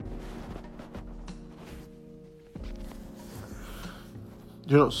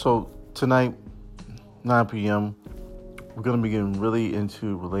So tonight, 9 p.m., we're going to be getting really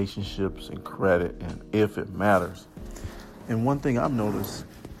into relationships and credit and if it matters. And one thing I've noticed,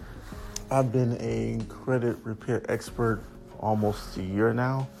 I've been a credit repair expert for almost a year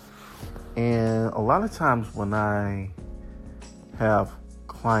now. And a lot of times when I have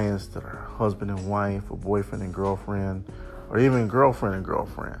clients that are husband and wife or boyfriend and girlfriend, or even girlfriend and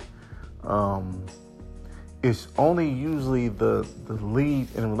girlfriend, it's only usually the lead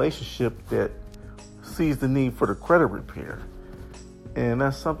in a relationship that sees the need for the credit repair. And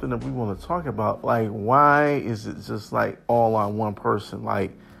that's something that we want to talk about. Like, why is it just like all on one person?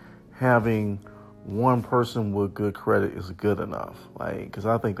 Like, having one person with good credit is good enough. Like, because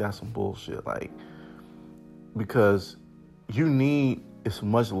I think that's some bullshit. Like, because you need as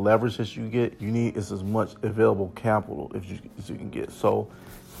much leverage as you get, you need as much available capital as you can get. So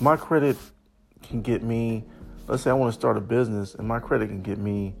my credit can get me, let's say I want to start a business and my credit can get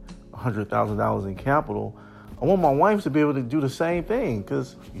me $100,000 in capital. I want my wife to be able to do the same thing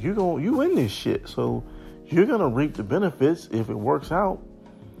because you in this shit. So you're going to reap the benefits if it works out,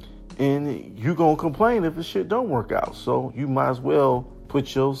 and you're going to complain if the shit don't work out. So you might as well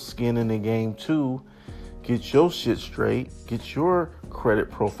put your skin in the game too, get your shit straight, get your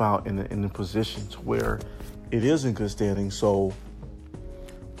credit profile in the position to where it is in good standing, so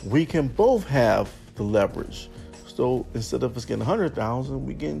we can both have the leverage. So instead of us getting 100,000,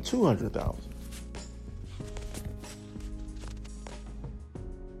 we getting 200,000.